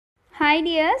Hi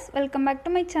dears, welcome back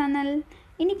to my channel.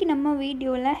 இன்னைக்கு நம்ம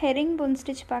வீடியோல herringbone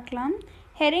stitch பார்க்கலாம்.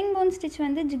 herringbone stitch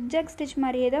வந்து zigzag stitch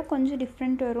மாதிரியே தான் கொஞ்சம்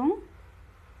டிஃபரண்ட் வரும்.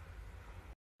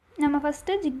 நம்ம ஃபர்ஸ்ட்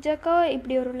zigzag-ஆ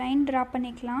இப்படி ஒரு லைன் டிரா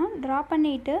பண்ணிக்கலாம். டிரா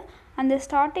பண்ணிட்டு அந்த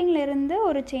ஸ்டார்டிங்ல இருந்து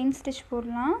ஒரு செயின் ஸ்டிட்ச்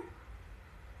போடலாம்.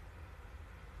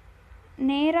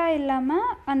 நேரா இல்லாம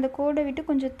அந்த கோடை விட்டு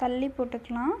கொஞ்சம் தள்ளி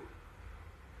போட்டுக்கலாம்.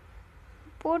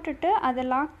 போட்டுட்டு அதை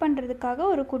லாக் பண்றதுக்காக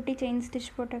ஒரு குட்டி செயின்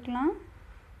ஸ்டிட்ச் போட்டுக்கலாம்.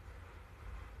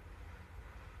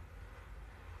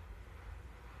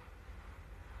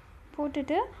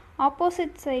 போட்டுட்டு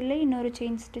ஆப்போசிட் சைடுல இன்னொரு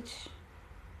செயின் ஸ்டிட்ச்.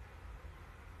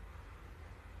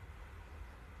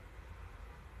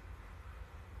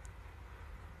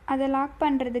 அதை லாக்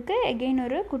பண்றதுக்கு again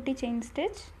ஒரு குட்டி செயின்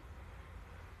ஸ்டிட்ச்.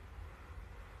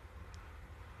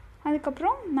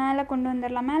 அதுக்கப்புறம் மேலே கொண்டு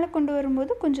வந்துடலாம். மேலே கொண்டு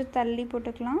வரும்போது கொஞ்சம் தள்ளி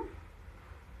போட்டுக்கலாம்.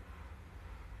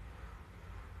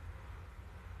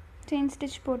 செயின்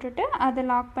ஸ்டிட்ச் போட்டுட்டு அதை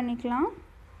லாக் பண்ணிக்கலாம்.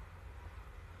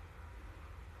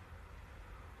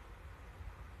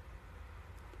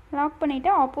 லாக் பண்ணிவிட்டு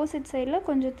ஆப்போசிட் சைடில்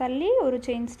கொஞ்சம் தள்ளி ஒரு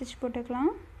செயின் ஸ்டிட்ச்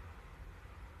போட்டுக்கலாம்.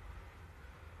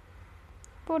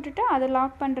 போட்டுட்டு அதை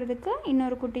லாக் பண்ணுறதுக்கு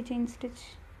இன்னொரு குட்டி செயின் ஸ்டிட்ச்.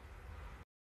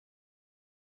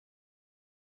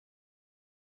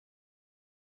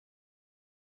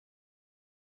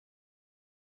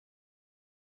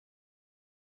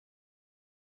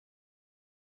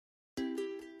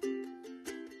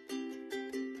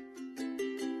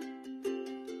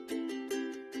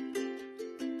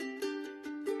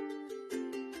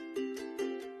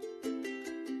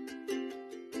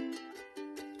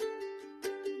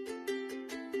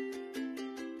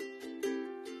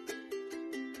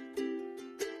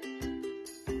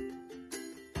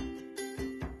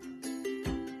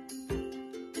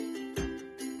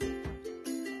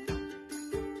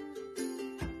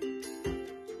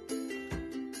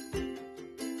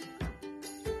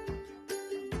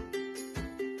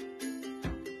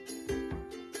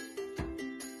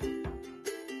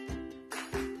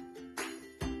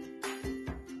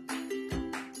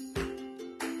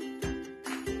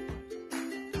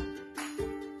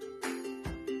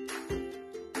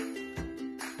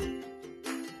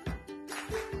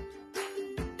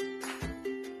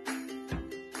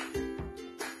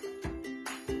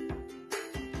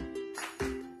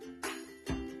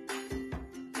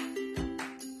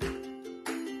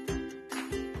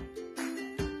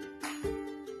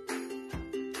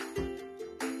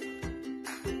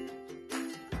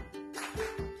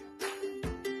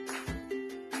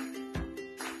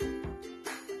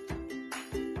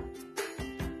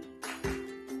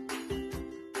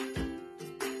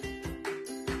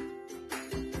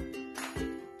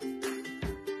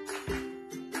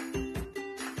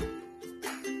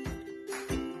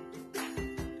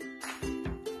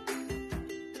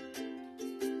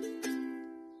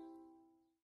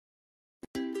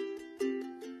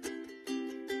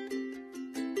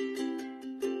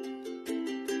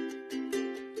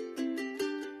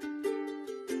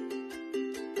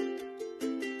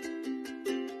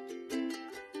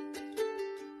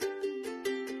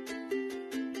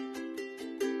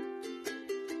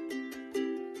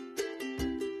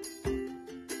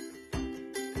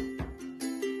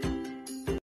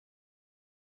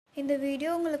 இந்த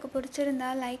வீடியோ உங்களுக்கு பிடிச்சிருந்தா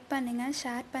லைக் பண்ணுங்கள்,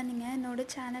 ஷேர் பண்ணுங்கள், என்னோட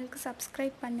சேனலுக்கு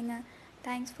சப்ஸ்கிரைப் பண்ணுங்கள்.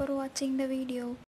 தேங்க்ஸ் ஃபார் வாட்சிங் த வீடியோ.